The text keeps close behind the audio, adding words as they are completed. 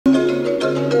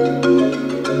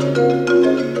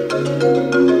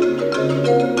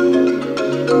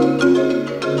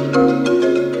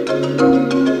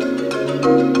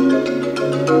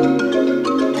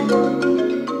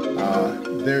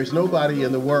anybody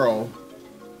in the world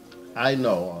I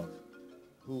know of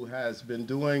who has been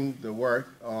doing the work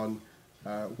on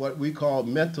what we call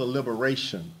mental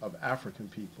liberation of African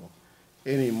people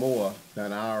any more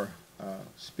than our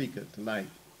speaker tonight,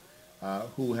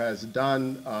 who has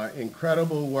done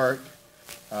incredible work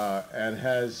and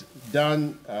has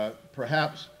done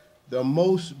perhaps the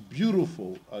most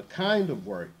beautiful kind of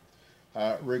work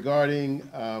regarding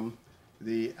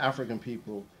the African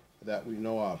people that we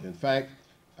know of. In fact,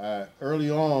 early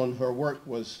on, her work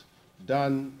was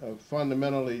done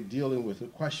fundamentally dealing with the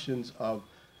questions of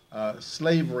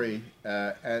slavery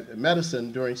and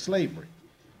medicine during slavery.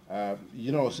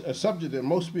 You know, a subject that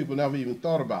most people never even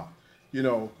thought about. You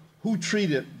know, who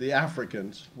treated the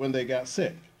Africans when they got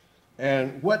sick?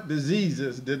 And what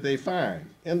diseases did they find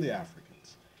in the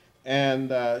Africans?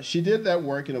 And she did that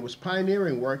work, and it was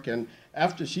pioneering work, and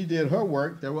after she did her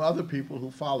work, there were other people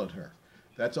who followed her.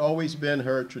 That's always been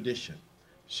her tradition.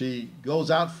 She goes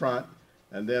out front,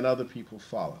 and then other people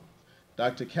follow.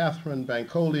 Dr. Katherine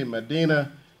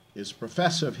Bankole-Medina is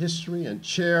professor of history and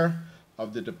chair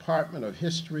of the Department of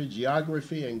History,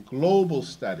 Geography, and Global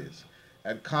Studies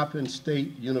at Coppin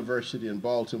State University in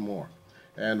Baltimore.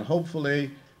 And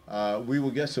hopefully, we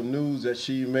will get some news that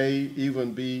she may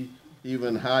even be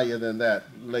even higher than that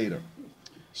later.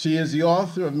 She is the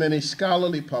author of many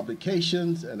scholarly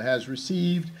publications and has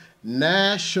received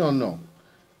national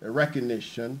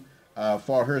recognition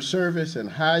for her service in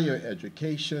higher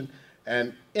education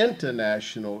and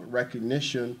international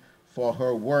recognition for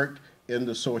her work in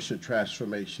the social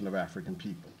transformation of African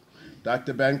people.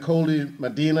 Dr.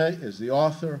 Bankole-Medina is the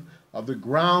author of the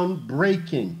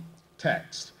groundbreaking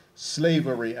text,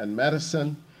 Slavery and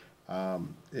Medicine,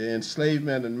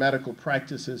 Enslavement and Medical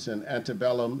Practices in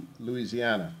Antebellum,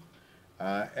 Louisiana.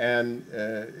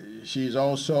 She's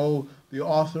also the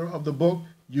author of the book,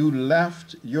 You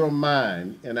Left Your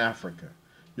Mind in Africa.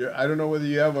 I don't know whether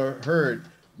you ever heard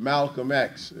Malcolm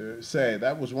X say,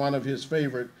 that was one of his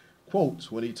favorite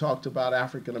quotes when he talked about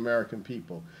African American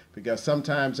people, because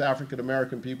sometimes African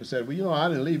American people said, well, you know, I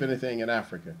didn't leave anything in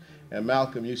Africa. And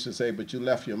Malcolm used to say, but you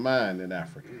left your mind in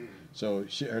Africa. So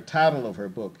her title of her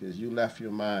book is You Left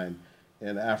Your Mind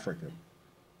in Africa.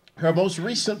 Her most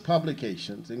recent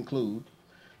publications include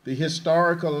The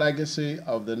Historical Legacy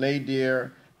of the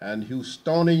Nadir and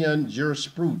Houstonian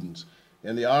Jurisprudence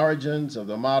in the Origins of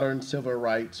the Modern Civil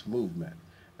Rights Movement.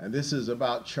 And this is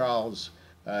about Charles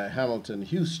Hamilton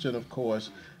Houston, of course,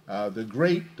 the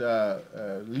great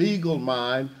legal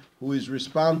mind who is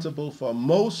responsible for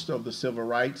most of the civil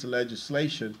rights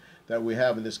legislation that we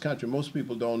have in this country. Most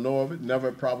people don't know of it,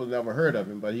 probably never heard of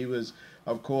him, but he was,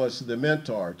 of course, the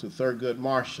mentor to Thurgood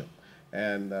Marshall.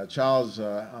 And Charles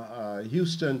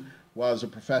Houston was a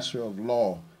professor of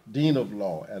law, dean of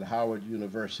law at Howard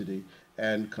University,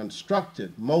 and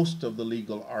constructed most of the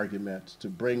legal arguments to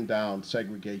bring down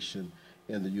segregation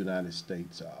in the United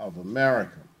States of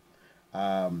America.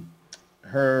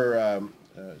 Her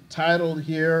title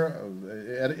here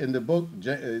in the book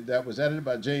that was edited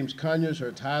by James Conyers,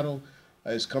 her title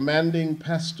is Commanding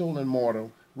Pestle and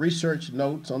Mortal, Research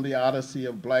Notes on the Odyssey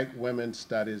of Black Women's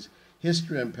Studies,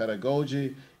 History and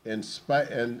Pedagogy, in spite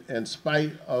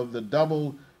of the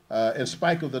double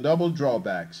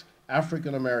drawbacks,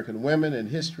 African American Women in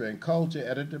History and Culture,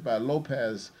 edited by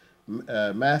Lopez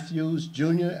Matthews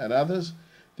Jr. and others,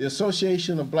 the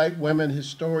Association of Black Women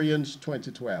Historians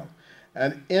 2012,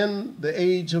 and In the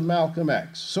Age of Malcolm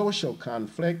X, Social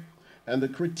Conflict and the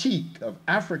Critique of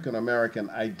African American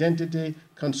Identity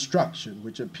Construction,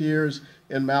 which appears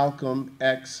in Malcolm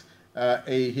X,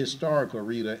 a historical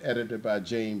reader, edited by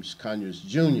James Conyers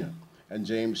Jr. and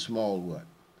James Smallwood.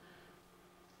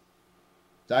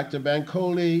 Dr.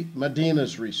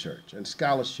 Bankole-Medina's research and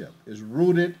scholarship is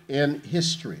rooted in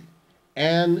history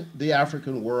and the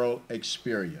African world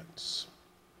experience,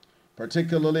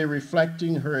 particularly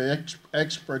reflecting her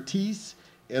expertise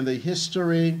in the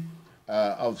history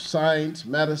of science,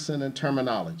 medicine, and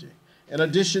terminology. In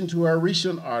addition to her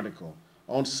recent article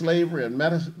on slavery and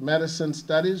medicine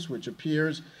studies, which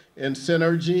appears in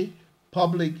Synergy,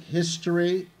 Public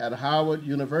History at Howard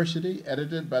University,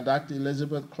 edited by Dr.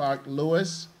 Elizabeth Clark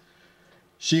Lewis.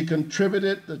 She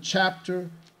contributed the chapter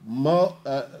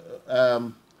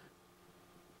Mujeres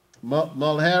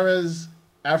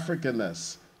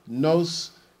Africanas,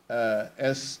 Nos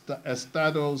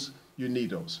Estados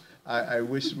Unidos. I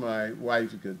wish my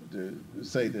wife could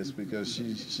say this because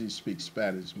she speaks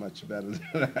Spanish much better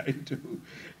than I do.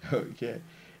 Okay.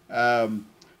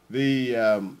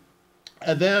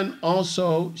 And then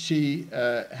also she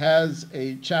has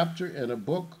a chapter in a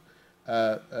book,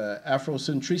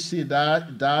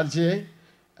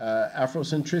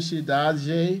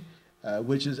 Afrocentricidade,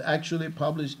 which is actually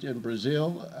published in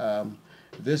Brazil.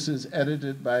 This is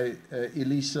edited by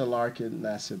Elisa Larkin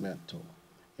Nascimento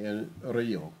in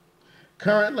Rio.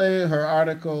 Currently, her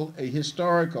article, A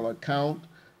Historical Account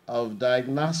of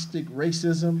Diagnostic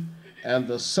Racism and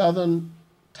the Southern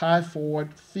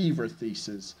Typhoid Fever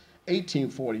Thesis,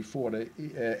 1844 to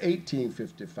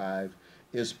 1855,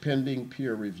 is pending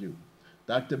peer review.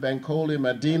 Dr.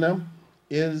 Bankole-Medina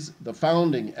is the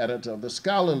founding editor of the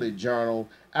scholarly journal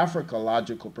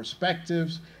Africological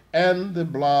Perspectives and the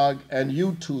blog and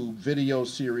YouTube video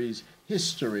series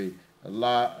History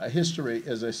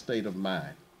is a State of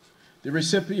Mind. The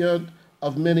recipient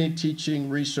of many teaching,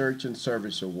 research, and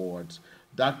service awards,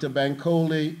 Dr.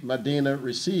 Bankole-Medina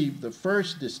received the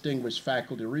first Distinguished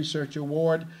Faculty Research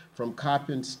Award from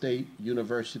Coppin State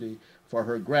University for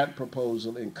her grant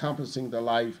proposal encompassing the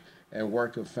life and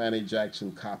work of Fanny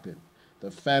Jackson Coppin, the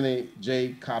Fanny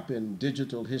J. Coppin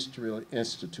Digital History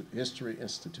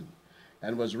Institute,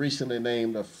 and was recently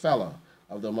named a Fellow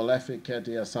of the Molefi, KETE,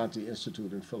 Asante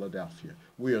Institute in Philadelphia.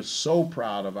 We are so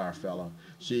proud of our fellow.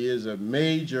 She is a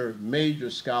major, major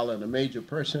scholar and a major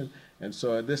person, and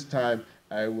so at this time,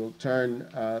 I will turn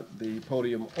the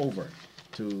podium over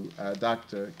to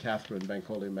Dr. Katherine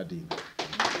Bankole-Medina.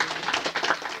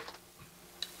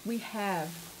 We have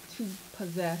to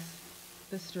possess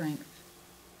the strength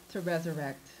to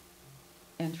resurrect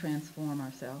and transform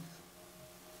ourselves.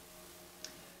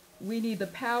 We need the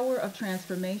power of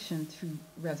transformation to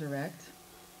resurrect.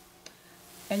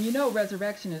 And you know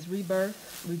resurrection is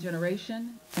rebirth,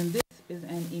 regeneration, and this is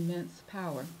an immense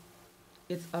power.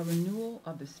 It's a renewal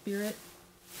of the spirit,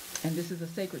 and this is a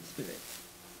sacred spirit.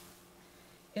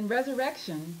 In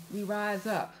resurrection, we rise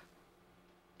up.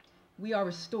 We are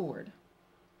restored.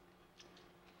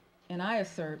 And I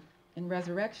assert, in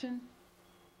resurrection,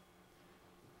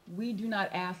 we do not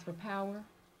ask for power.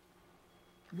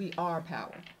 We are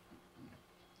power.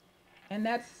 And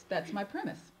that's my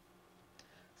premise.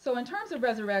 So in terms of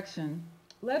resurrection,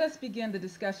 let us begin the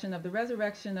discussion of the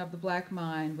resurrection of the Black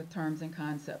mind with terms and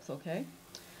concepts, okay?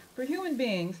 For human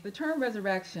beings, the term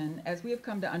resurrection, as we have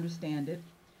come to understand it,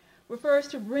 refers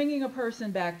to bringing a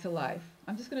person back to life.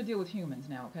 I'm just going to deal with humans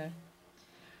now, okay?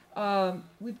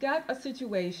 We've got a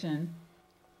situation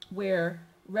where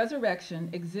resurrection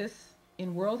exists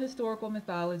in world historical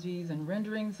mythologies and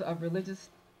renderings of religious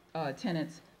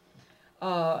tenets.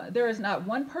 There is not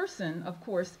one person, of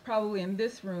course, probably in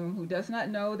this room who does not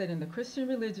know that in the Christian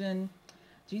religion,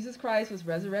 Jesus Christ was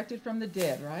resurrected from the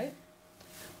dead, right?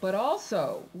 But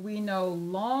also, we know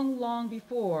long, long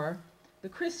before the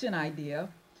Christian idea,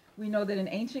 we know that in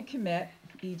ancient Kemet,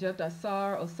 Egypt,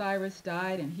 Osiris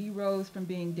died and he rose from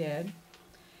being dead.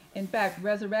 In fact,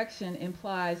 resurrection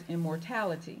implies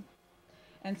immortality.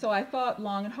 And so I thought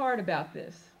long and hard about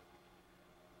this.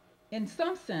 In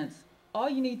some sense, all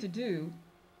you need to do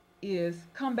is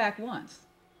come back once.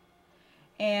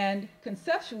 And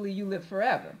conceptually, you live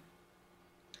forever.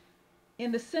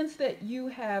 In the sense that you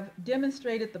have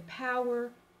demonstrated the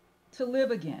power to live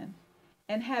again.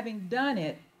 And having done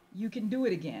it, you can do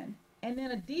it again. And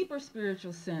then a deeper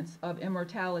spiritual sense of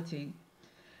immortality,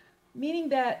 meaning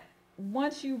that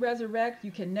once you resurrect,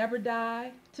 you can never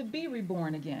die, to be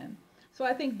reborn again. So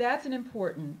I think that's an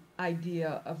important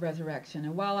idea of resurrection.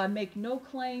 And while I make no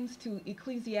claims to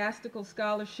ecclesiastical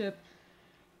scholarship,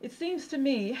 it seems to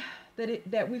me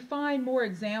that we find more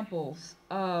examples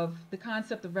of the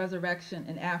concept of resurrection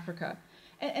in Africa.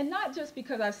 And not just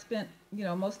because I've spent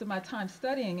most of my time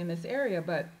studying in this area,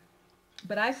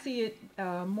 but I see it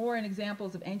more in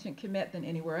examples of ancient Kemet than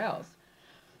anywhere else.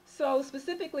 So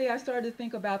specifically, I started to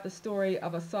think about the story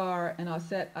of Asar and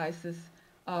Aset Isis.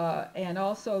 And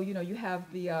also, you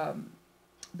have the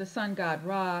sun god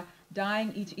Ra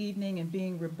dying each evening and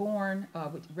being reborn,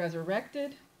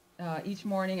 resurrected each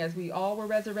morning, as we all were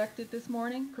resurrected this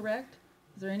morning, correct?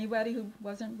 Is there anybody who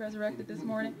wasn't resurrected this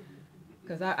morning?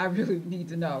 Because I really need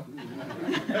to know.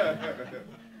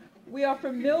 We are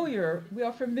familiar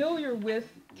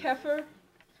with Kepher,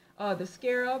 the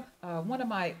scarab.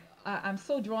 I'm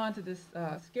so drawn to this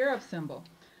scarab symbol,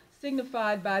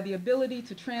 signified by the ability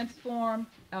to transform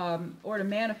or to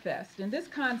manifest. In this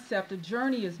concept, a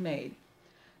journey is made.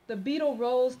 The beetle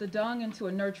rolls the dung into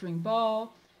a nurturing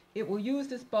ball. It will use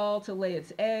this ball to lay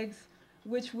its eggs,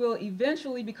 which will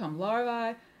eventually become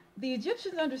larvae. The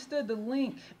Egyptians understood the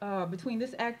link between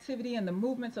this activity and the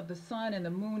movements of the sun and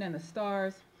the moon and the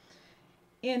stars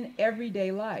in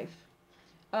everyday life.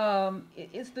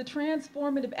 It's the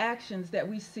transformative actions that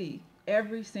we see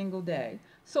every single day.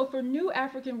 So for new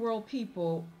African world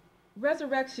people,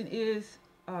 resurrection is,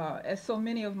 as so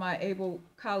many of my able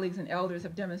colleagues and elders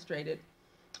have demonstrated,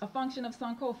 a function of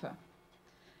Sankofa.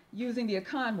 using the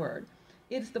Akan word.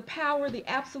 It's the power, the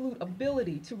absolute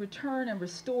ability to return and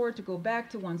restore, to go back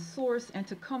to one's source and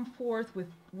to come forth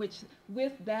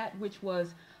with that which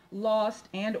was lost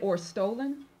and or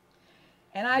stolen.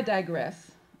 And I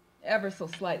digress ever so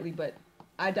slightly, but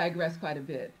I digress quite a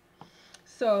bit.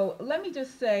 So let me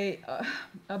just say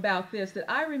about this that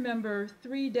I remember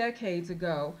 3 decades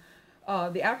ago,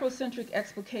 the Afrocentric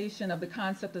explication of the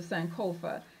concept of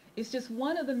Sankofa is just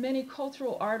one of the many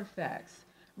cultural artifacts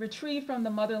retrieved from the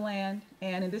motherland,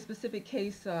 and in this specific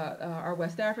case, our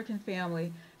West African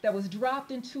family, that was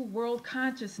dropped into world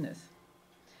consciousness.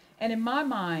 And in my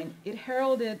mind, it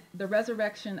heralded the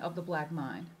resurrection of the Black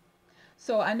mind.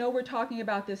 So I know we're talking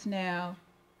about this now.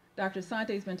 Dr.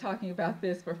 Asante has been talking about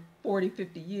this for 40,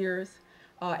 50 years,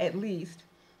 at least.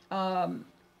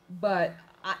 But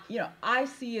I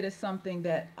see it as something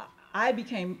that I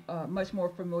became much more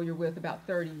familiar with about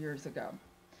 30 years ago.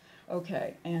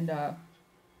 Okay, and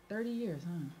 30 years,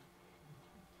 huh?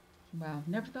 Wow,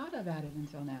 never thought about it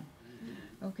until now.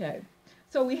 Okay,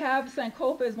 so we have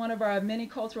Sankofa as one of our many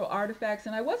cultural artifacts,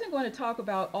 and I wasn't going to talk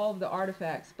about all of the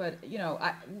artifacts, but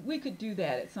we could do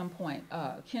that at some point.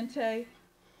 KETE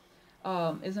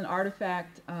is an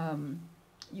artifact.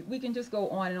 We can just go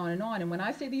on and on and on. And when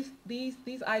I say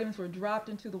these items were dropped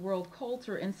into the world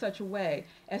culture in such a way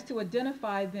as to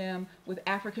identify them with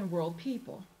African world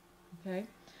people, okay?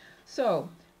 So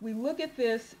we look at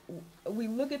this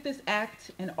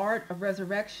act and art of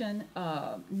resurrection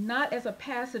not as a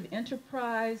passive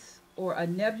enterprise or a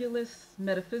nebulous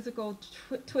metaphysical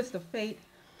twist of fate.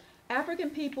 African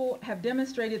people have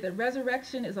demonstrated that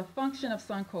resurrection is a function of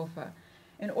Sankofa.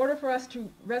 In order for us to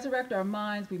resurrect our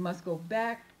minds, we must go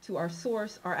back to our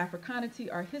source, our Africanity,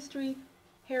 our history,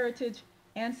 heritage,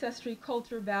 ancestry,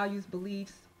 culture, values,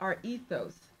 beliefs, our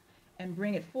ethos, and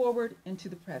bring it forward into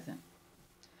the present.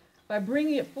 By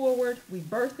bringing it forward, we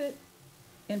birth it.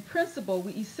 In principle,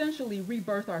 we essentially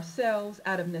rebirth ourselves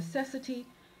out of necessity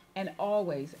and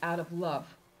always out of love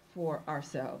for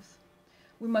ourselves.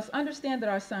 We must understand that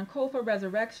our Sankofa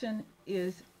resurrection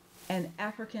is an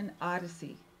African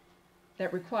odyssey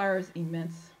that requires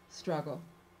immense struggle.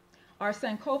 Our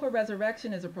Sankofa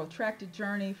resurrection is a protracted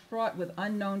journey fraught with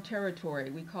unknown territory.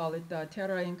 We call it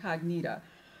terra incognita.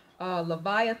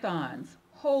 Leviathans,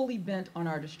 wholly bent on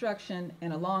our destruction,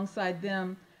 and alongside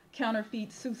them,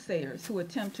 counterfeit soothsayers who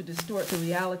attempt to distort the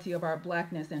reality of our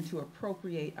Blackness and to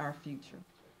appropriate our future.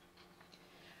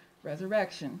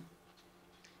 Resurrection.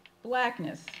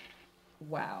 Blackness.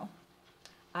 Wow.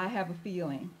 I have a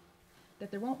feeling that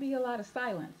there won't be a lot of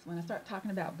silence when I start talking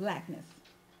about Blackness.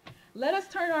 Let us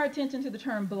turn our attention to the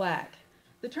term Black.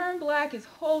 The term Black is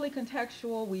wholly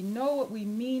contextual. We know what we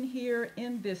mean here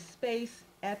in this space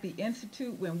at the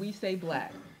Institute when we say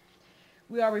Black.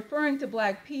 We are referring to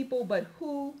Black people, but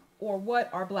who or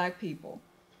what are Black people?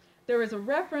 There is a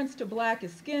reference to Black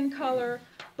as skin color,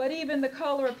 but even the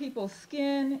color of people's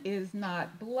skin is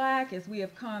not Black as we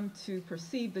have come to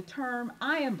perceive the term.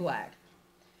 I am Black.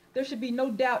 There should be no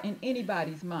doubt in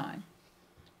anybody's mind,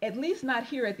 at least not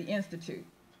here at the Institute.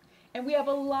 And we have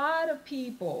a lot of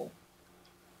people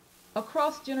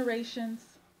across generations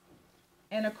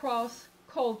and across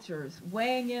cultures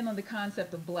weighing in on the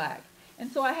concept of Black. And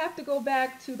so I have to go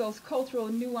back to those cultural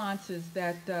nuances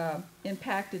that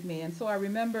impacted me. And so I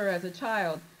remember as a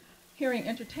child hearing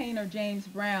entertainer James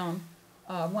Brown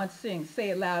once sing,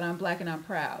 "Say it loud, I'm Black and I'm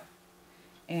proud."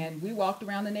 And we walked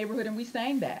around the neighborhood and we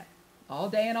sang that all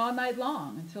day and all night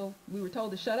long until we were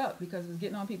told to shut up because it was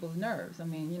getting on people's nerves. I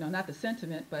mean, not the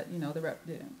sentiment, but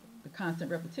the constant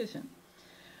repetition.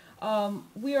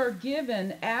 We are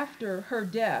given, after her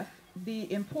death,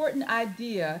 the important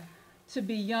idea to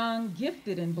be young,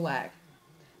 gifted, and Black.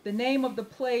 The name of the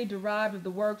play derived of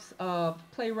the works of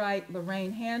playwright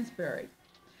Lorraine Hansberry.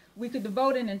 We could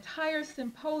devote an entire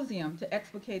symposium to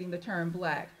explicating the term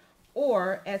Black,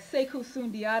 or as Sekou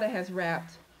Sundiata has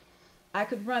rapped, I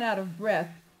could run out of breath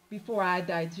before I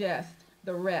digest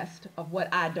the rest of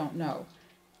what I don't know.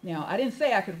 Now, I didn't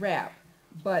say I could rap,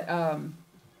 but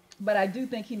I do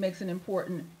think he makes an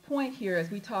important point here as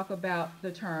we talk about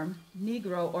the term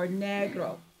Negro or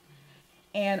Negro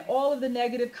and all of the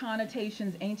negative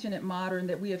connotations, ancient and modern,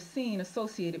 that we have seen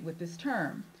associated with this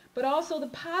term, but also the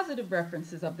positive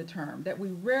references of the term that we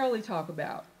rarely talk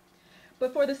about.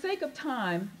 But for the sake of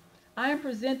time, I am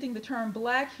presenting the term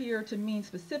Black here to mean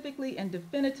specifically and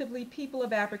definitively people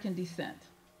of African descent.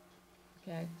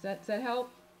 Okay, does that help?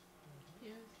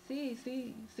 Yes.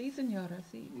 Sí, señora,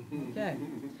 sí. Okay.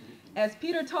 As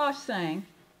Peter Tosh sang,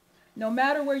 no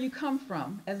matter where you come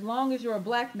from, as long as you're a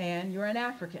Black man, you're an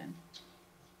African.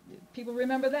 People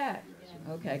remember that?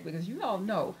 Yeah. Okay, because you all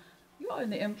know, you all in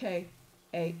the MKA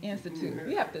MKA Institute.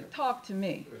 You have to talk to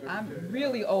me. I'm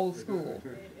really old school.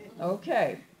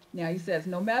 Okay. Now he says,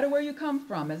 no matter where you come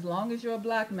from, as long as you're a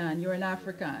black man, you're an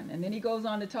African. And then he goes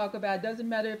on to talk about, doesn't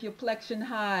matter if your plexion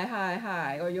high, high,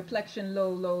 high, or your plexion low,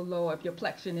 low, low, or if your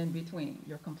plexion in between,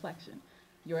 your complexion.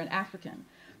 You're an African.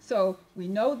 So we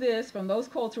know this from those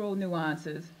cultural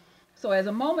nuances. So as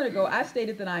a moment ago, I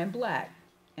stated that I am black,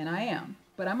 and I am,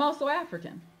 but I'm also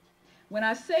African. When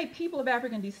I say people of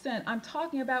African descent, I'm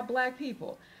talking about black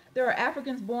people. There are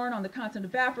Africans born on the continent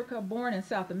of Africa, born in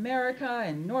South America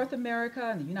and North America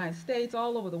and the United States,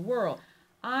 all over the world.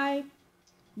 I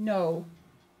know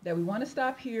that we want to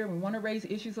stop here. We want to raise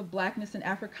issues of blackness and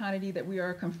Africanity that we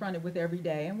are confronted with every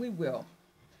day, and we will.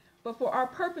 But for our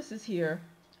purposes here,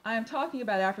 I am talking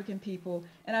about African people,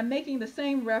 and I'm making the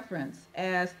same reference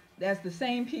as the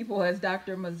same people as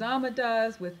Dr. Mazama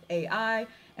does with AI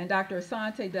and Dr.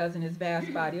 Asante does in his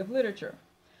vast body of literature.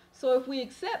 So if we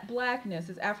accept blackness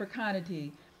as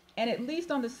Africanity, and at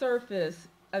least on the surface,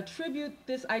 attribute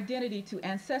this identity to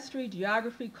ancestry,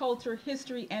 geography, culture,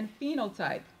 history, and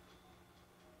phenotype,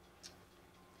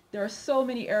 there are so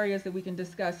many areas that we can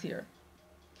discuss here.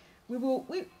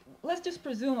 Let's just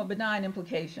presume a benign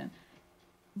implication.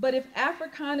 But if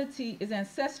Africanity is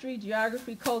ancestry,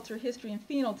 geography, culture, history, and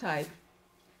phenotype,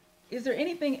 is there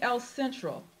anything else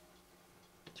central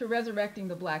to resurrecting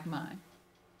the black mind?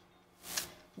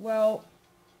 Well,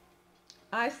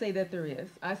 I say that there is.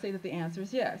 I say that the answer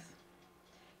is yes.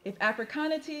 If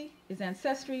Africanity is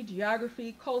ancestry,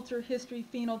 geography, culture, history,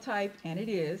 phenotype, and it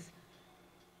is,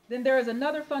 then there is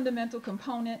another fundamental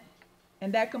component,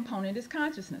 and that component is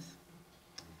consciousness.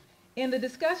 In the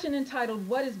discussion entitled,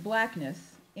 What is Blackness?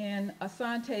 In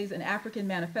Asante's An African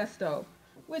Manifesto,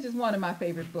 which is one of my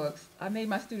favorite books. I made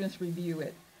my students review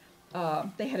it.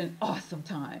 They had an awesome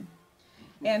time.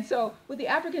 And so with the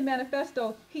African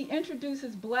Manifesto, he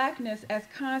introduces blackness as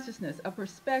consciousness, a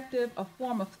perspective, a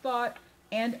form of thought,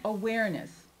 and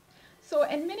awareness. So,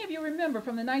 and many of you remember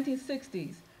from the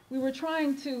 1960s, we were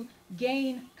trying to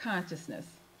gain consciousness,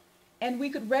 and we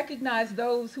could recognize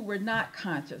those who were not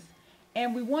conscious.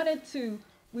 And we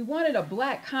wanted a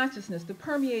black consciousness to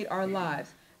permeate our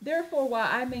lives. Therefore, while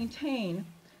I maintain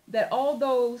that all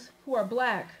those who are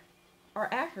black are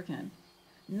African,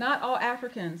 not all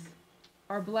Africans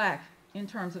are black in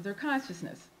terms of their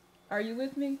consciousness. Are you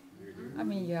with me? I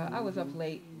mean, yeah, I was up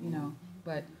late,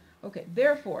 but okay.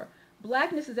 Therefore,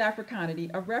 blackness is Africanity,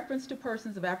 a reference to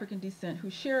persons of African descent who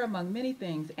share among many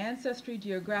things ancestry,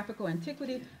 geographical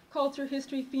antiquity, culture,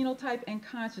 history, phenotype, and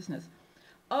consciousness.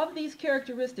 Of these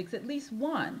characteristics, at least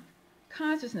one,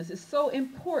 consciousness, is so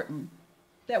important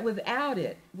that without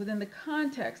it, within the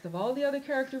context of all the other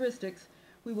characteristics,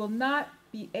 we will not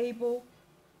be able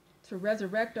to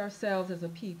resurrect ourselves as a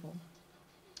people.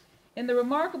 In the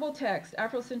remarkable text,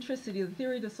 Afrocentricity, the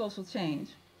Theory of Social Change,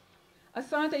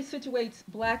 Asante situates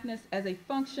blackness as a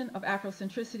function of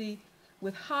Afrocentricity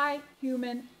with high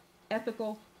human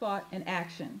ethical thought and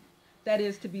action. That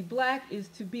is, to be black is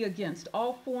to be against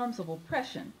all forms of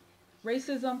oppression,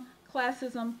 racism,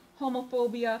 classism,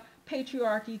 homophobia,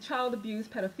 patriarchy, child abuse,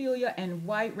 pedophilia, and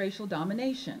white racial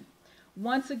domination.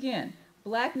 Once again,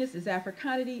 blackness is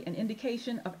Africanity, an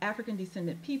indication of African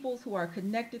descendant peoples who are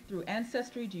connected through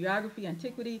ancestry, geography,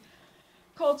 antiquity,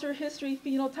 culture, history,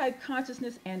 phenotype,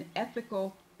 consciousness, and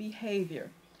ethical behavior.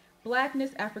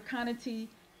 Blackness, Africanity,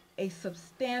 a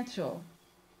substantial,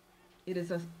 it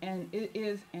is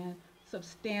an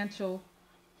substantial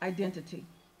identity.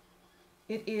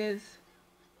 It is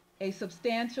a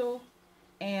substantial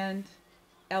and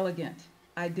elegant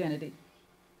identity.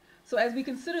 So as we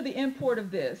consider the import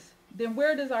of this, then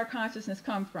where does our consciousness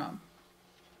come from?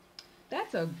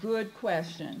 That's a good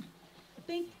question. I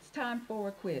think it's time for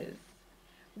a quiz.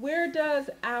 Where does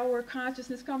our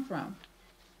consciousness come from?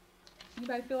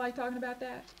 Anybody feel like talking about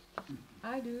that?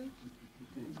 I do.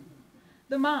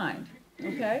 The mind,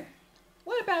 okay?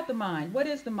 What about the mind? What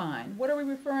is the mind? What are we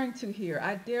referring to here?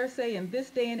 I dare say in this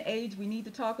day and age, we need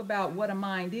to talk about what a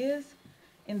mind is.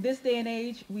 In this day and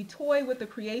age, we toy with the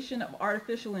creation of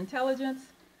artificial intelligence.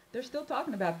 They're still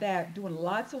talking about that, doing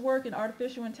lots of work in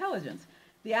artificial intelligence.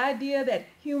 The idea that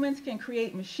humans can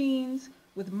create machines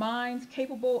with minds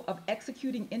capable of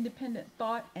executing independent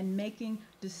thought and making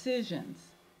decisions,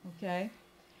 okay?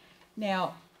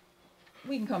 Now,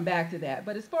 we can come back to that,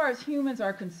 but as far as humans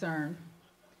are concerned,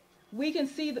 we can't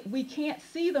see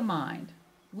the mind.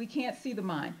 We can't see the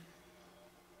mind.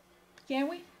 Can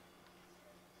we?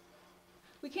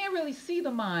 We can't really see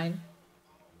the mind,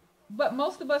 but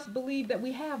most of us believe that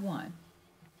we have one.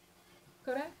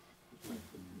 Correct?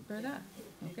 Fair enough.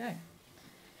 Okay.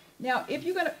 Now, if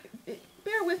you're going to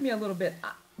bear with me a little bit,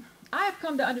 I have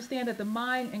come to understand that the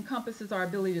mind encompasses our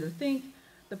ability to think,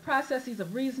 the processes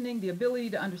of reasoning, the ability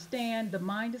to understand. The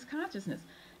mind is consciousness,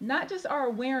 not just our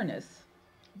awareness,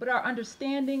 but our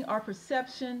understanding, our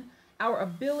perception, our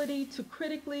ability to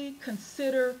critically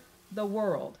consider the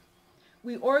world.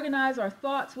 We organize our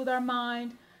thoughts with our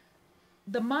mind.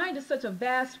 The mind is such a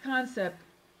vast concept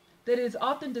that it is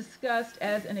often discussed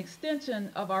as an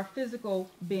extension of our physical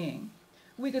being.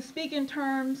 We could speak in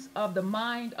terms of the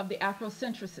mind of the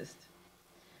Afrocentricist.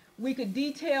 We could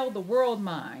detail the world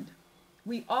mind.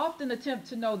 We often attempt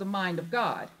to know the mind of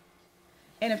God.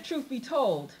 And if truth be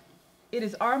told, it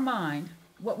is our mind,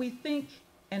 what we think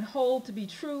and hold to be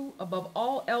true above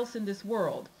all else in this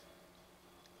world,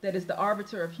 that is the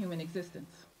arbiter of human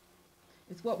existence.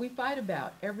 It's what we fight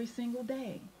about every single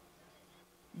day.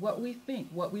 What we think,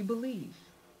 what we believe.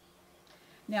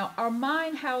 Now, our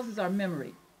mind houses our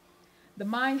memory. The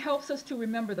mind helps us to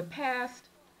remember the past.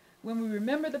 When we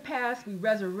remember the past, we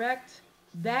resurrect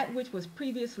that which was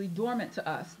previously dormant to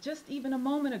us, just even a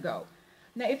moment ago.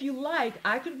 Now, if you like,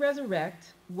 I could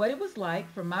resurrect what it was like,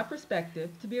 from my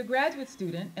perspective, to be a graduate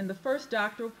student in the first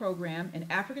doctoral program in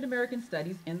African American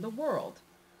Studies in the world.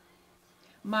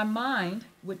 My mind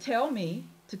would tell me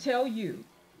to tell you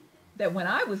that when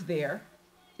I was there,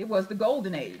 it was the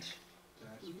golden age.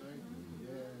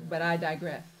 But I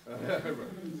digress,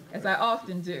 as I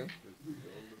often do.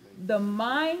 The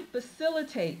mind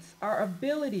facilitates our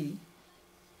ability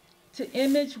to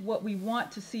image what we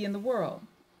want to see in the world.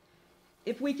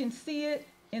 If we can see it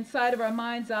inside of our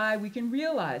mind's eye, we can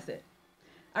realize it.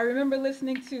 I remember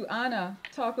listening to Anna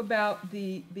talk about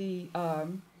the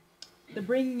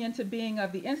bringing into being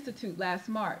of the Institute last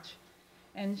March.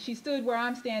 And she stood where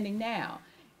I'm standing now.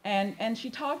 And she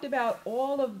talked about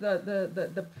all of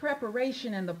the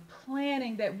preparation and the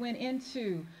planning that went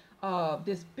into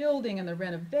this building and the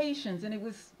renovations, and it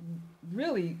was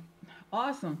really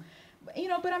awesome.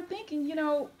 But I'm thinking,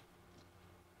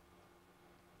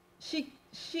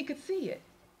 she could see it.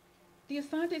 The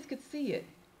Asantes could see it,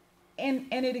 and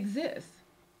it exists.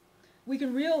 We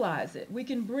can realize it. We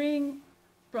can bring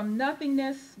from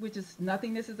nothingness, which is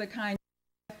nothingness is a kind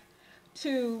of,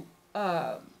 to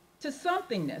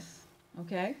somethingness,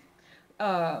 okay?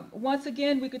 Once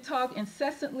again, we could talk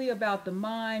incessantly about the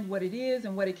mind, what it is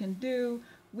and what it can do.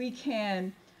 We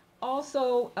can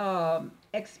also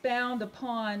expound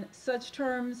upon such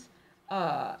terms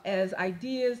as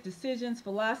ideas, decisions,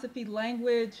 philosophy,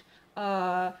 language.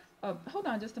 Hold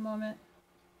on just a moment.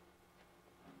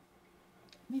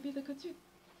 Maybe could you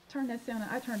turn that sound on?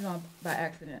 I turned it on by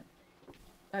accident.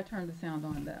 I turned the sound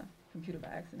on the computer by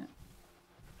accident.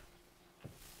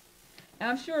 And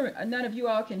I'm sure none of you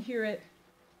all can hear it.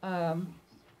 We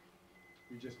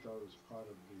just thought it was part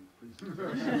of the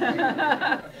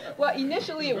presentation. Well,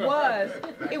 initially it was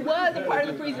a part of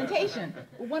the presentation.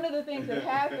 One of the things that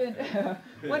happened,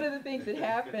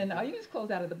 you just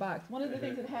close out of the box. One of the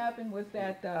things that happened was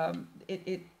that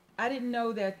I didn't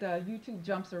know that YouTube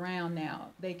jumps around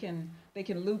now. They can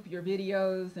loop your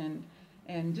videos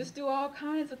and just do all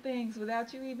kinds of things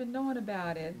without you even knowing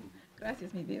about it.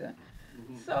 Gracias, mi vida.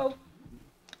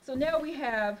 So now we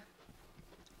have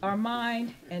our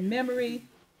mind and memory,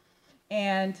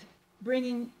 and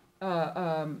bringing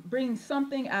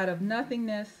something out of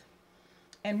nothingness.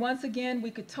 And once again,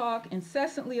 we could talk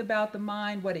incessantly about the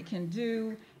mind, what it can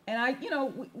do. And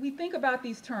we think about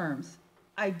these terms: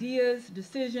 ideas,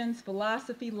 decisions,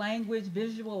 philosophy, language,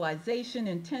 visualization,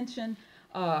 intention,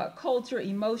 culture,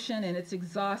 emotion, and it's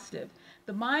exhaustive.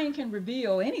 The mind can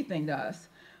reveal anything to us.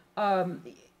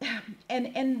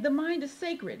 And the mind is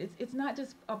sacred. It's not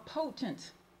just a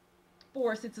potent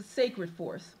force, it's a sacred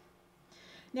force.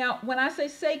 Now, when I say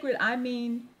sacred, I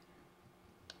mean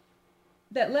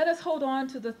that let us hold on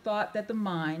to the thought that the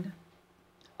mind,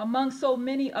 among so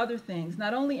many other things,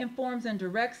 not only informs and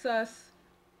directs us.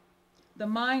 The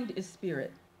mind is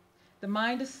spirit. The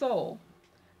mind is soul.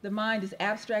 The mind is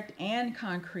abstract and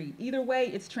concrete. Either way,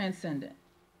 it's transcendent.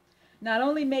 Not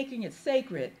only making it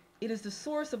sacred, it is the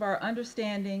source of our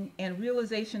understanding and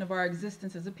realization of our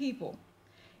existence as a people.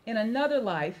 In another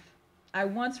life, I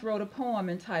once wrote a poem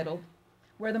entitled,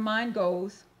 "Where the Mind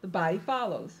Goes, the Body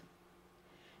Follows."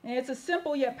 And it's a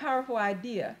simple yet powerful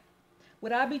idea.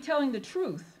 Would I be telling the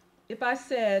truth if I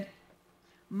said,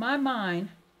 my mind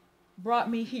brought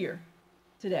me here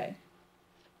today?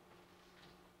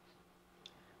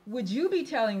 Would you be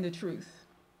telling the truth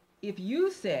if you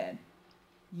said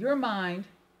your mind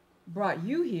brought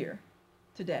you here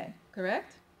today,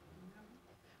 correct?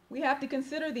 We have to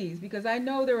consider these, because I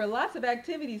know there are lots of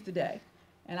activities today,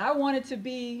 and I wanted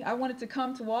to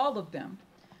come to all of them.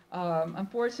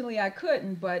 Unfortunately, I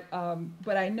couldn't, but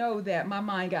I know that my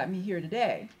mind got me here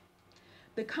today.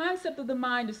 The concept of the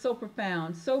mind is so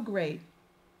profound, so great,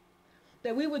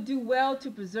 that we would do well to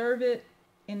preserve it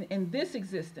in this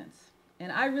existence.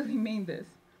 And I really mean this.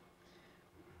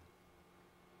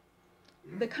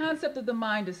 The concept of the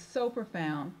mind is so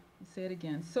profound, I'll say it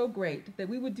again, so great, that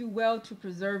we would do well to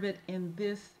preserve it in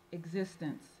this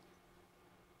existence,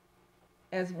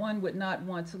 as one would not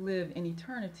want to live in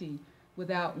eternity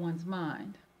without one's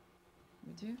mind.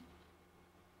 Would you?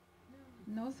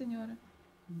 No, senora?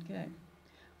 Okay.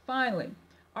 Finally,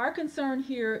 our concern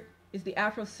here is the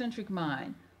Afrocentric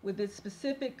mind with its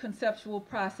specific conceptual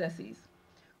processes,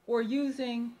 or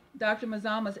using Dr.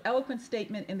 Mazama's eloquent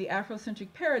statement in the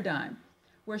Afrocentric paradigm,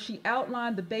 where she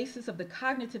outlined the basis of the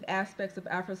cognitive aspects of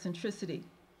Afrocentricity,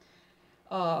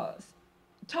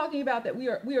 talking about that we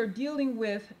are dealing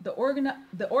with the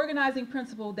organizing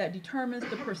principle that determines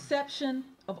the perception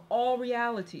of all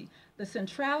reality, the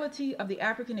centrality of the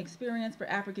African experience for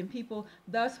African people.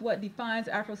 Thus, what defines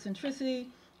Afrocentricity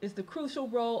is the crucial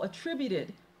role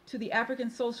attributed to the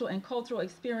African social and cultural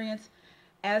experience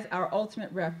as our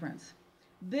ultimate reference.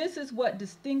 This is what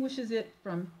distinguishes it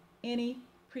from any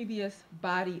previous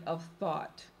body of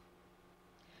thought.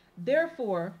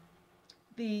 Therefore,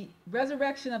 the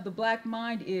resurrection of the Black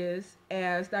mind is,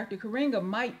 as Dr. Karinga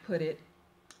might put it,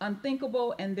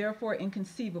 unthinkable and therefore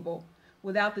inconceivable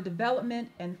without the development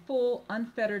and full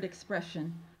unfettered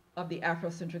expression of the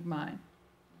Afrocentric mind.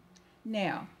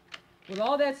 Now, with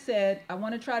all that said, I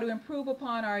want to try to improve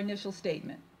upon our initial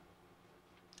statement.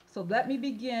 So let me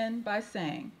begin by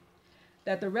saying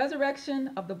that the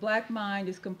resurrection of the Black mind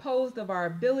is composed of our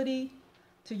ability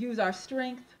to use our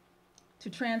strength to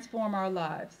transform our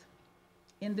lives.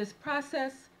 In this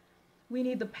process, we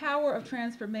need the power of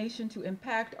transformation to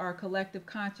impact our collective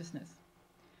consciousness.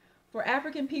 For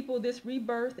African people, this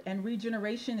rebirth and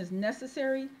regeneration is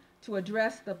necessary to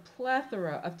address the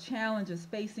plethora of challenges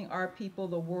facing our people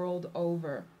the world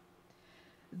over.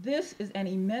 This is an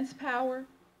immense power,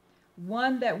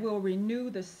 one that will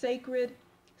renew the sacred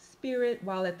spirit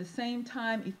while at the same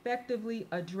time effectively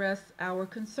address our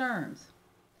concerns.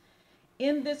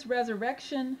 In this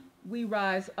resurrection, we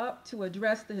rise up to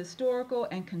address the historical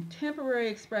and contemporary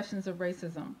expressions of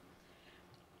racism.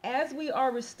 As we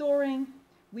are restoring,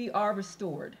 we are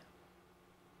restored.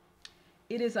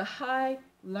 It is a high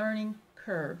learning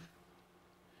curve.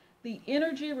 The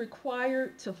energy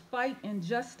required to fight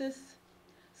injustice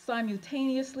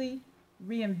simultaneously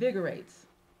reinvigorates.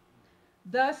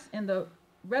 Thus, in the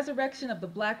resurrection of the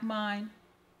Black mind,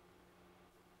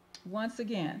 once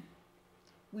again,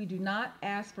 we do not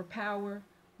ask for power,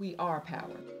 we are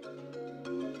power.